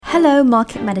Hello,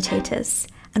 market meditators,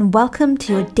 and welcome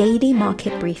to your daily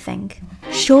market briefing.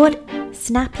 Short,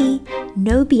 snappy,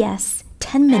 no BS,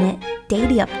 10-minute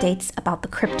daily updates about the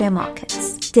crypto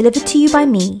markets. Delivered to you by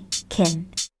me, Kin.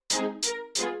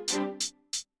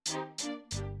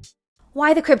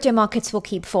 Why the crypto markets will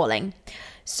keep falling.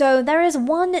 So there is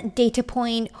one data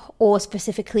point, or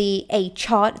specifically a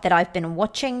chart that I've been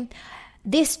watching.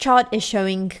 This chart is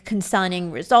showing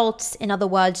concerning results. In other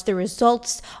words, the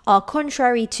results are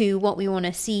contrary to what we want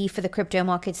to see for the crypto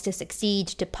markets to succeed,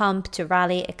 to pump, to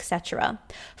rally, etc.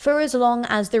 For as long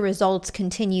as the results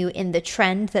continue in the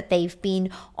trend that they've been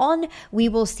on, we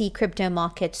will see crypto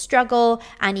markets struggle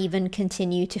and even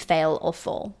continue to fail or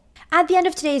fall. At the end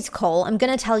of today's call, I'm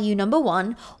going to tell you, number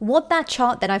one, what that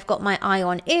chart that I've got my eye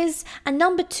on is, and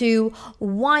number two,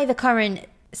 why the current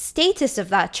status of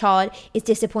that chart is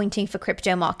disappointing for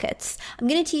crypto markets. I'm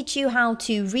going to teach you how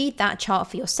to read that chart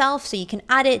for yourself so you can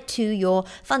add it to your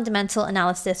fundamental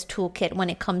analysis toolkit when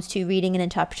it comes to reading and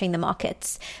interpreting the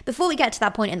markets. Before we get to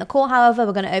that point in the call, however,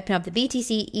 we're going to open up the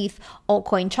BTC, ETH,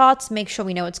 altcoin charts, make sure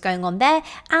we know what's going on there,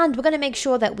 and we're going to make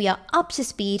sure that we are up to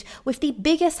speed with the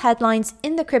biggest headlines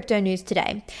in the crypto news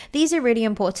today. These are really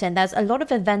important. There's a lot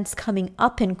of events coming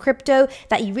up in crypto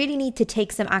that you really need to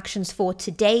take some actions for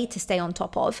today to stay on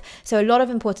top of. So a lot of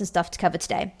important stuff to cover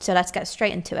today. So let's get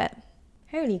straight into it.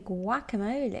 Holy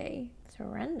guacamole. It's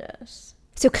horrendous.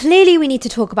 So clearly we need to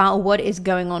talk about what is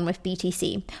going on with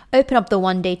BTC. Open up the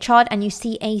one-day chart and you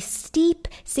see a steep,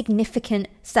 significant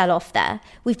sell-off there.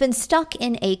 We've been stuck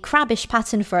in a crabbish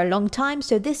pattern for a long time,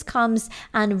 so this comes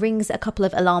and rings a couple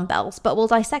of alarm bells, but we'll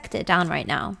dissect it down right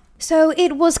now. So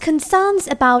it was concerns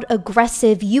about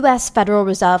aggressive US Federal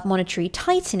Reserve monetary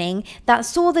tightening that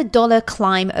saw the dollar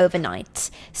climb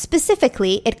overnight.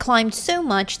 Specifically, it climbed so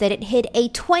much that it hit a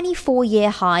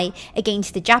 24-year high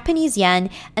against the Japanese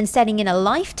yen and setting in a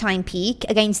lifetime peak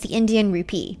against the Indian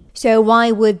rupee. So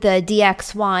why would the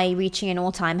DXY reaching an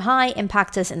all-time high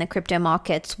impact us in the crypto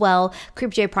markets? Well,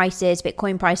 crypto prices,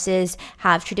 Bitcoin prices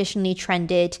have traditionally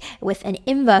trended with an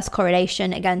inverse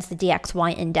correlation against the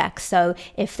DXY index. So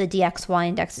if the DXY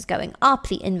index is going up,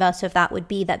 the inverse of that would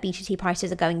be that BTC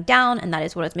prices are going down, and that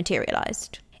is what has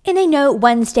materialized. In a note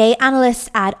Wednesday, analysts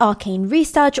at Arcane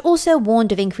Research also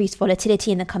warned of increased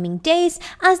volatility in the coming days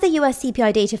as the US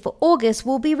CPI data for August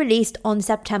will be released on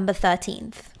September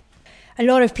 13th. A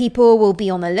lot of people will be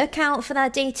on the lookout for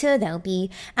that data. They'll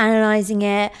be analyzing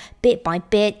it bit by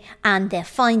bit, and their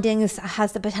findings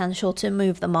has the potential to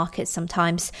move the market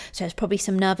sometimes. So there's probably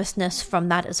some nervousness from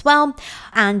that as well.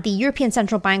 And the European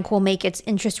Central Bank will make its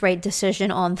interest rate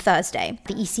decision on Thursday.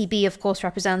 The ECB, of course,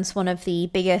 represents one of the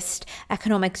biggest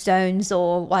economic zones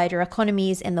or wider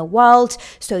economies in the world.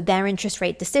 So their interest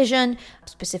rate decision,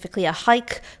 specifically a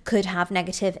hike, could have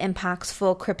negative impacts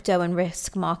for crypto and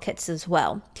risk markets as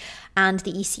well. And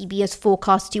the ECB is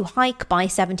forecast to hike by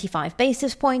 75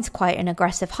 basis points, quite an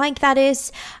aggressive hike that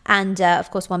is. And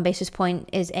of course, 1 basis point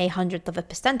is 1/100th of a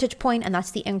percentage point, and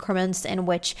that's the increments in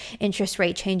which interest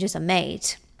rate changes are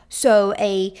made. So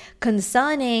a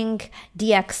concerning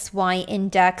DXY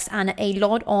index and a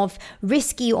lot of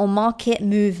risky or market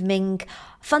moving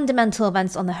fundamental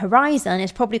events on the horizon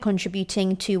is probably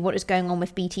contributing to what is going on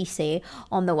with BTC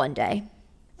on the one day.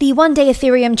 The one-day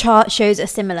Ethereum chart shows a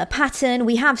similar pattern.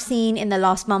 We have seen in the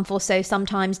last month or so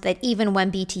sometimes that even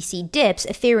when BTC dips,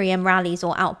 Ethereum rallies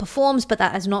or outperforms, but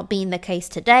that has not been the case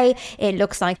today. It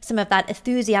looks like some of that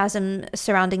enthusiasm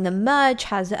surrounding the merge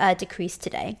has decreased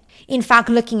today. In fact,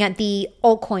 looking at the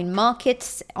altcoin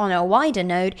markets on a wider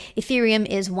note, Ethereum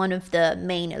is one of the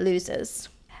main losers.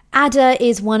 ADA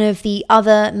is one of the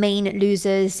other main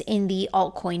losers in the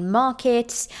altcoin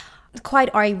markets.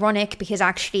 Quite ironic because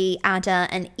actually ADA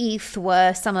and ETH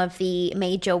were some of the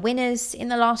major winners in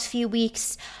the last few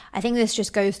weeks. I think this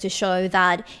just goes to show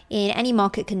that in any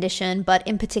market condition, but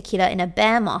in particular in a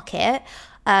bear market,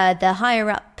 the higher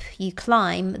up you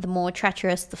climb, the more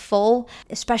treacherous the fall.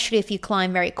 Especially if you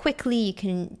climb very quickly, you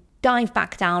can dive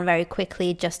back down very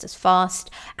quickly, just as fast.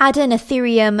 ADA and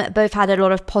Ethereum both had a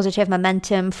lot of positive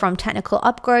momentum from technical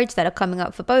upgrades that are coming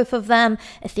up for both of them.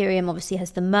 Ethereum obviously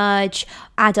has the merge.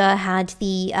 ADA had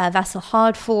the Vessel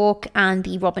hard fork and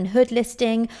the Robinhood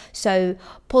listing. So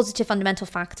positive fundamental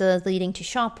factors leading to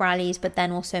sharp rallies, but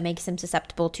then also makes them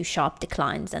susceptible to sharp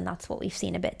declines. And that's what we've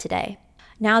seen a bit today.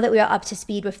 Now that we are up to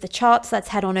speed with the charts, let's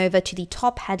head on over to the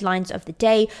top headlines of the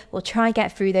day. We'll try and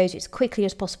get through those as quickly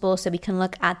as possible so we can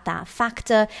look at that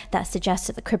factor that suggests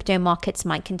that the crypto markets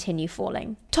might continue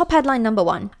falling. Top headline number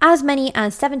 1. As many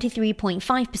as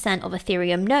 73.5% of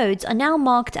Ethereum nodes are now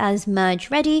marked as merge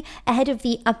ready ahead of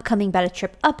the upcoming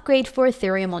Bellatrix upgrade for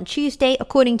Ethereum on Tuesday,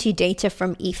 according to data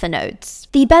from Ethernodes.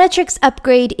 The Bellatrix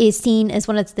upgrade is seen as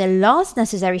one of the last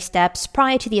necessary steps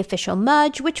prior to the official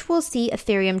merge, which will see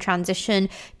Ethereum transition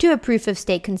to a proof of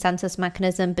stake consensus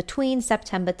mechanism between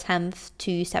September 10th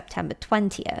to September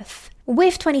 20th.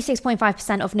 With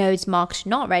 26.5% of nodes marked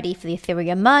not ready for the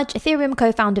Ethereum merge, Ethereum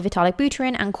co-founder Vitalik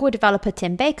Buterin and core developer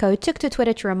Tim Bako took to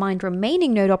Twitter to remind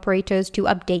remaining node operators to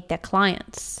update their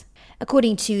clients.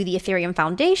 According to the Ethereum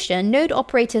Foundation, node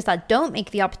operators that don't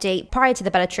make the update prior to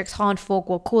the Bellatrix hard fork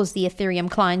will cause the Ethereum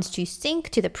clients to sync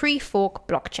to the pre-fork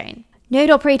blockchain. Node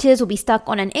operators will be stuck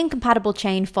on an incompatible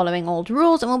chain following old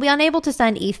rules and will be unable to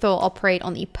send Ether or operate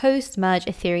on the post-merge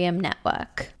Ethereum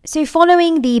network. So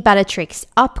following the Bellatrix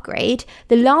upgrade,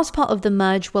 the last part of the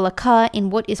merge will occur in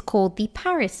what is called the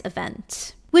Paris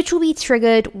event, which will be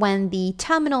triggered when the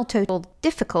terminal total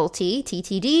difficulty,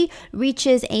 TTD,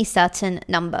 reaches a certain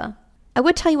number. I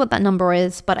would tell you what that number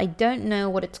is, but I don't know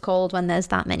what it's called when there's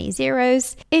that many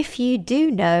zeros. If you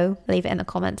do know, leave it in the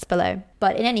comments below.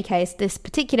 But in any case, this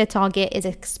particular target is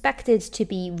expected to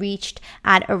be reached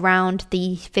at around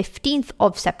the 15th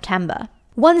of September.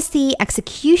 Once the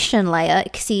execution layer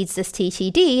exceeds this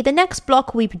TTD, the next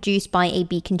block will be produced by a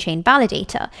beacon chain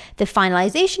validator. The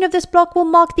finalization of this block will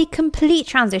mark the complete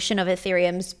transition of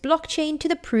Ethereum's blockchain to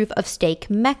the proof of stake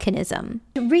mechanism.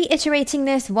 Reiterating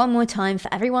this one more time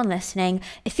for everyone listening,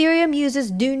 Ethereum users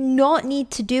do not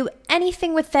need to do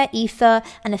anything with their Ether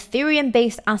and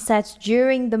Ethereum-based assets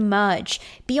during the merge.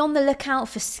 Be on the lookout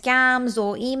for scams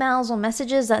or emails or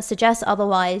messages that suggest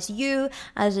otherwise. You,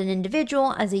 as an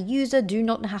individual, as a user, do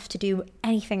not have to do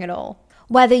anything at all.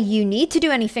 Whether you need to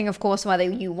do anything, of course, whether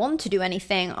you want to do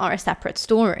anything are a separate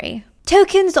story.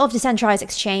 Tokens of decentralized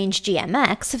exchange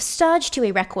GMX have surged to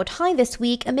a record high this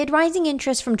week amid rising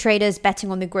interest from traders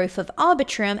betting on the growth of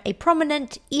Arbitrum, a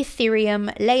prominent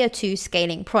Ethereum Layer 2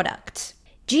 scaling product.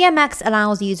 GMX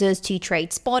allows users to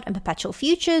trade spot and perpetual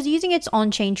futures using its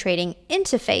on-chain trading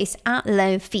interface at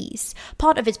low fees.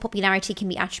 Part of its popularity can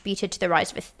be attributed to the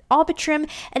rise of Arbitrum,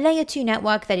 a Layer 2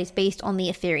 network that is based on the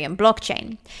Ethereum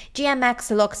blockchain.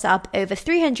 GMX locks up over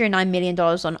 $309 million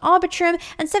on Arbitrum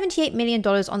and $78 million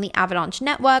on the Avalanche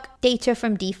network, data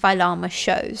from DeFi Llama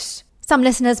shows. Some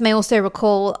listeners may also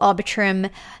recall Arbitrum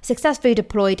successfully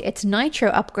deployed its Nitro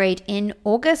upgrade in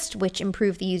August, which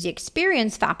improved the user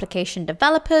experience for application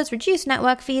developers, reduced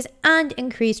network fees, and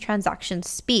increased transaction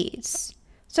speeds.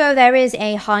 So there is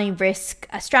a high-risk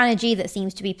strategy that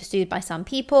seems to be pursued by some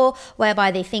people,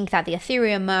 whereby they think that the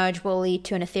Ethereum merge will lead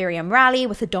to an Ethereum rally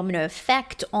with a domino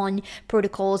effect on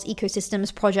protocols,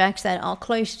 ecosystems, projects that are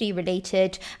closely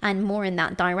related and more in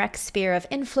that direct sphere of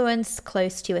influence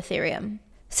close to Ethereum.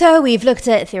 So we've looked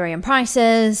at Ethereum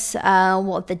prices,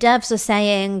 what the devs are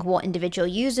saying, what individual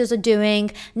users are doing.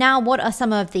 Now, what are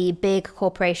some of the big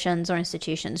corporations or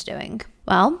institutions doing?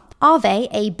 Well, Aave,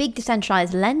 a big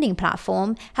decentralized lending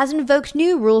platform, has invoked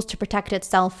new rules to protect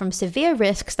itself from severe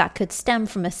risks that could stem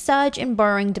from a surge in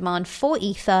borrowing demand for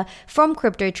Ether from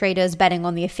crypto traders betting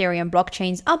on the Ethereum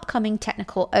blockchain's upcoming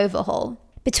technical overhaul.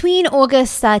 Between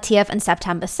August 30th and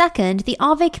September 2nd, the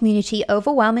Aave community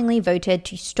overwhelmingly voted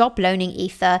to stop loaning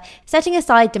Ether, setting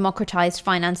aside democratized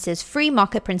finance's free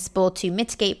market principle to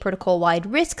mitigate protocol-wide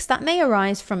risks that may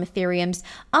arise from Ethereum's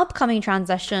upcoming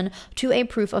transition to a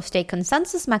proof-of-stake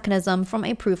consensus mechanism from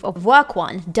a proof-of-work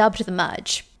one, dubbed the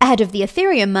merge. Ahead of the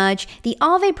Ethereum merge, the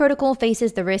Aave protocol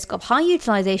faces the risk of high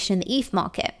utilization in the ETH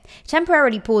market.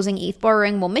 Temporarily pausing ETH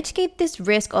borrowing will mitigate this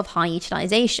risk of high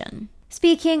utilization.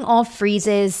 Speaking of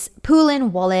freezes,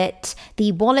 Poolin Wallet,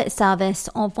 the wallet service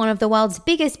of one of the world's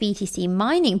biggest BTC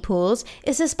mining pools,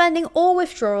 is suspending all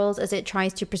withdrawals as it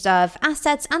tries to preserve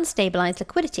assets and stabilize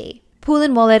liquidity.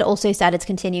 Poolin Wallet also said it's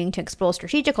continuing to explore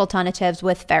strategic alternatives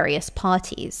with various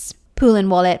parties. Poolin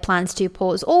Wallet plans to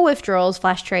pause all withdrawals,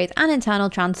 flash trades, and internal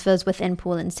transfers within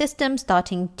Poolin systems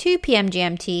starting 2 p.m.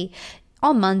 GMT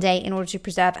on Monday in order to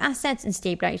preserve assets and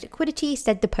stabilize liquidity,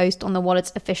 said the post on the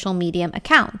wallet's official Medium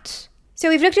account. So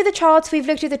we've looked at the charts, we've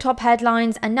looked at the top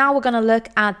headlines, and now we're going to look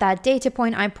at that data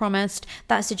point I promised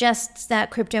that suggests that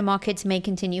crypto markets may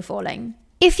continue falling.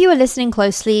 If you were listening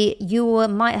closely, you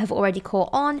might have already caught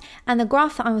on, and the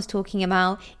graph that I was talking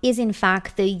about is in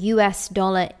fact the US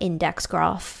dollar index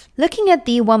graph. Looking at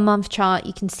the 1 month chart,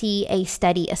 you can see a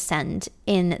steady ascent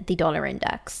in the dollar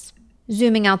index.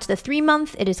 Zooming out to the 3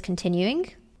 month, it is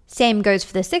continuing. Same goes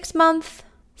for the 6 month,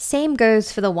 Same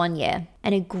goes for the 1 year.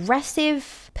 An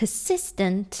aggressive,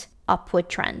 persistent upward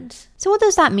trend. So what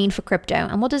does that mean for crypto,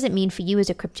 and what does it mean for you as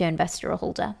a crypto investor or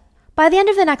holder? By the end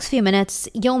of the next few minutes,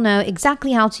 you'll know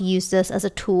exactly how to use this as a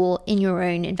tool in your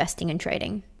own investing and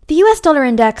trading. The US dollar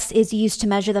index is used to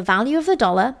measure the value of the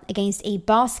dollar against a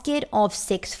basket of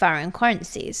 6 foreign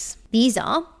currencies. These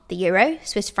are the euro,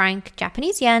 Swiss franc,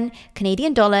 Japanese yen,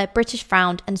 Canadian dollar, British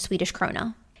pound, and Swedish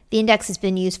krona. The index has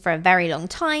been used for a very long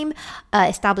time,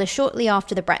 established shortly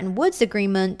after the Bretton Woods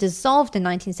Agreement, dissolved in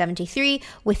 1973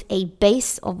 with a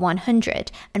base of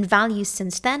 100, and values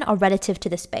since then are relative to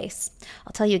this base.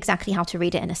 I'll tell you exactly how to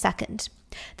read it in a second.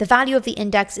 The value of the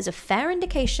index is a fair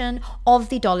indication of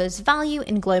the dollar's value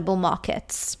in global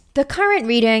markets. The current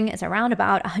reading is around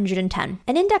about 110.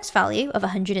 An index value of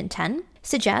 110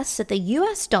 suggests that the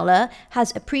US dollar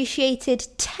has appreciated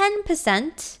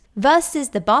 10% versus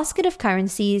the basket of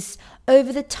currencies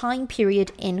over the time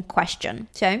period in question.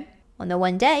 So, on the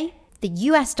 1 day, the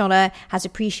US dollar has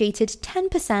appreciated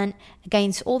 10%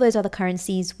 against all those other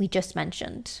currencies we just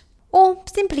mentioned. Or,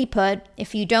 simply put,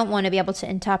 if you don't want to be able to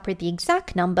interpret the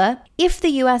exact number, if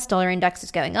the US dollar index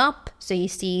is going up, so you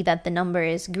see that the number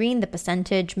is green, the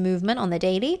percentage movement on the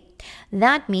daily,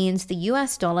 that means the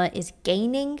US dollar is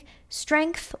gaining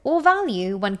strength or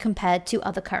value when compared to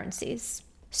other currencies.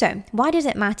 So, why does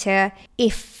it matter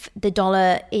if the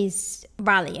dollar is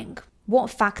rallying? What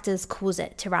factors cause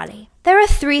it to rally? There are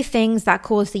 3 things that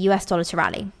cause the US dollar to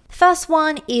rally. The first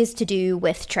one is to do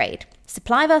with trade.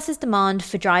 Supply versus demand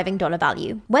for driving dollar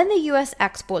value. When the US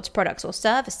exports products or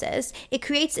services, it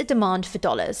creates a demand for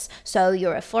dollars. So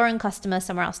you're a foreign customer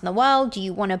somewhere else in the world,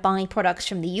 you want to buy products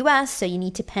from the US, so you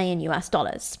need to pay in US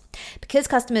dollars. Because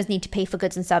customers need to pay for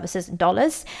goods and services in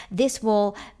dollars, this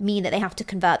will mean that they have to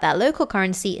convert their local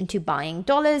currency into buying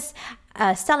dollars,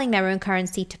 selling their own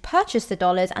currency to purchase the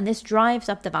dollars, and this drives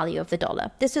up the value of the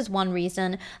dollar. This is one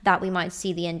reason that we might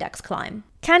see the index climb.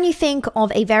 Can you think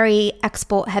of a very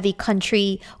export-heavy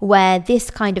country where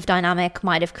this kind of dynamic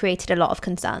might have created a lot of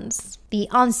concerns? The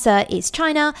answer is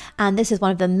China, and this is one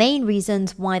of the main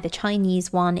reasons why the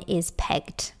Chinese one is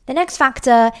pegged. The next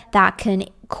factor that can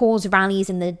cause rallies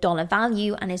in the dollar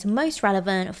value and is most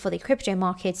relevant for the crypto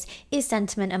markets is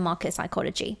sentiment and market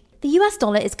psychology. The US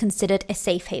dollar is considered a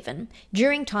safe haven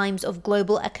during times of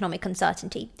global economic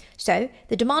uncertainty. So,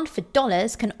 the demand for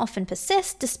dollars can often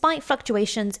persist despite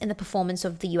fluctuations in the performance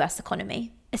of the US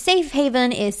economy. A safe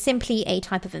haven is simply a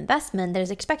type of investment that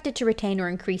is expected to retain or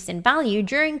increase in value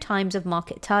during times of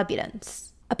market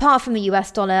turbulence. Apart from the US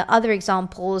dollar, other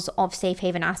examples of safe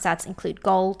haven assets include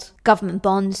gold, government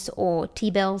bonds or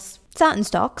T-bills, certain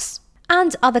stocks,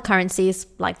 and other currencies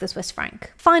like the Swiss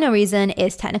franc. Final reason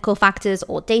is technical factors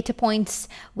or data points.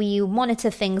 We monitor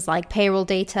things like payroll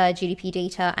data, GDP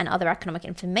data, and other economic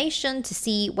information to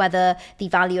see whether the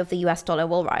value of the US dollar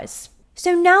will rise.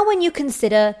 So now when you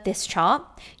consider this chart,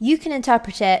 you can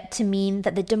interpret it to mean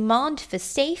that the demand for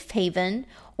safe haven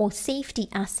or safety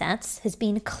assets has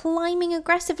been climbing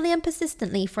aggressively and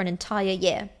persistently for an entire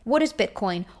year. What is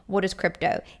Bitcoin? What is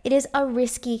crypto? It is a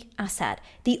risky asset,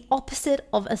 the opposite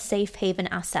of a safe haven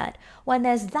asset. When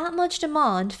there's that much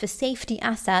demand for safety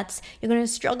assets, you're going to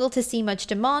struggle to see much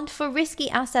demand for risky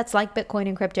assets like Bitcoin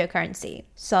and cryptocurrency.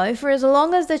 So for as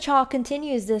long as the chart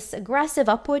continues this aggressive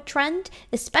upward trend,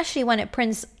 especially when it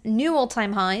prints new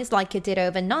all-time highs like it did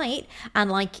overnight,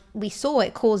 and like we saw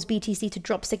it cause BTC to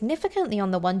drop significantly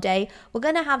on the 1 day, we're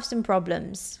going to have some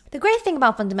problems. The great thing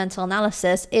about fundamental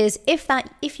analysis is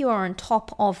if you are on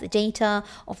top of the data,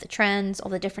 of the trends,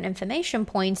 of the different information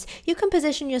points, you can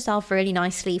position yourself really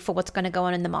nicely for what's going to go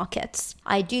on in the markets.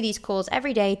 I do these calls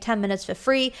every day, 10 minutes for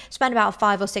free, spend about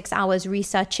 5 or 6 hours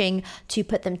researching to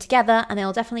put them together, and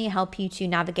they'll definitely help you to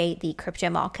navigate the crypto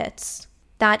markets.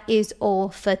 That is all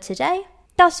for today.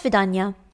 Das vidanya.